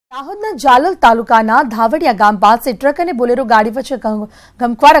દાહોદના જાલોલ તાલુકાના ધાવડિયા ગામ પાસે ટ્રક અને બોલેરો ગાડી વચ્ચે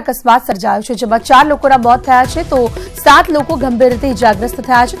ગમખ્વાર અકસ્માત સર્જાયો છે, જેમાં 4 લોકોના મોત થયા છે તો 7 લોકો ગંભીર રીતે ઇજાગ્રસ્ત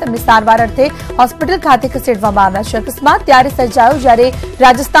થયા છે। તેમને સારવાર અર્થે હોસ્પિટલ ખાતે ખસેડવામાં આવ્યા છે। અકસ્માત ત્યારે સર્જાયો જ્યારે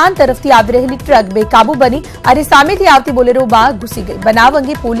રાજસ્થાન તરફથી આવી રહેલી ટ્રક બેકાબુ બની અને સામેથી આવતી બોલેરોમાં ઘૂસી ગઈ। બનાવ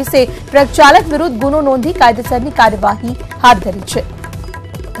અંગે પોલીસે ટ્રક ચાલક વિરુદ્ધ ગુનો નોંધી કાયદેસરની કાર્યવાહી હાથ ધરી છે।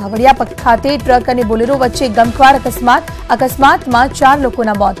 धावड़िया खाते ट्रक और बोलेरो वच्चे गमख्वार अकस्मात में 4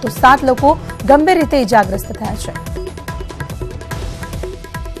 लोकोना मौत तो 7 लोको गंभीर रीते इजाग्रस्त थया छे।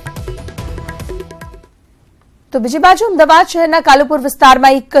 तो बीजी बाजु अमदावाद शहरना कालुपुर विस्तार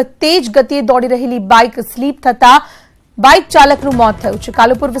में एक तेज गतिए दौड़ी रहेली बाइक स्लीप थता बाइक चालकનું મોત થયું છે।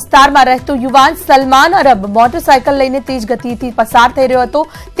 કાલુપુર વિસ્તારમાં રહેતો યુવાન સલમાન અરબ મોટરસાયકલ લઈને તેજ ગતિથી પસાર થઈ રહ્યો હતો।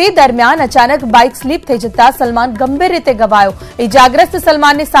 તે દરમિયાન અચાનક બાઇક સ્લીપ થઈ જતા સલમાન ગંભીર રીતે ઘવાયો। ઇજાગ્રસ્ત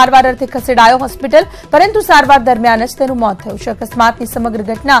સલમાનને સારવાર અર્થે ખસેડાયો હોસ્પિટલ, પરંતુ સારવાર દરમિયાન જ તેનું મોત થયું છે। અકસ્માતની સમગ્ર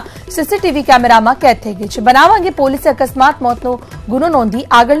ઘટના સીસીટીવી કેમેરામાં કેદ થઈ ગઈ છે। બનાવ અંગે પોલીસે અકસ્માત મોતનો ગુનો નોંધી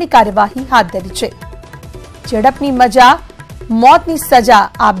આગળની કાર્યવાહી હાથ ધરી છે। ઝડપની મજા મોતની સજા।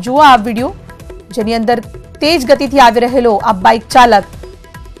 આપ જુઓ આ વિડિયો, જેની અંદર तेज गति थी આવી રહેલો આ બાઇક ચાલક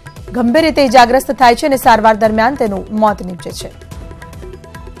ગંભીર રીતે ઇજાગ્રસ્ત થાય છે અને સારવાર દરમિયાન તેનું મોત નીપજે છે।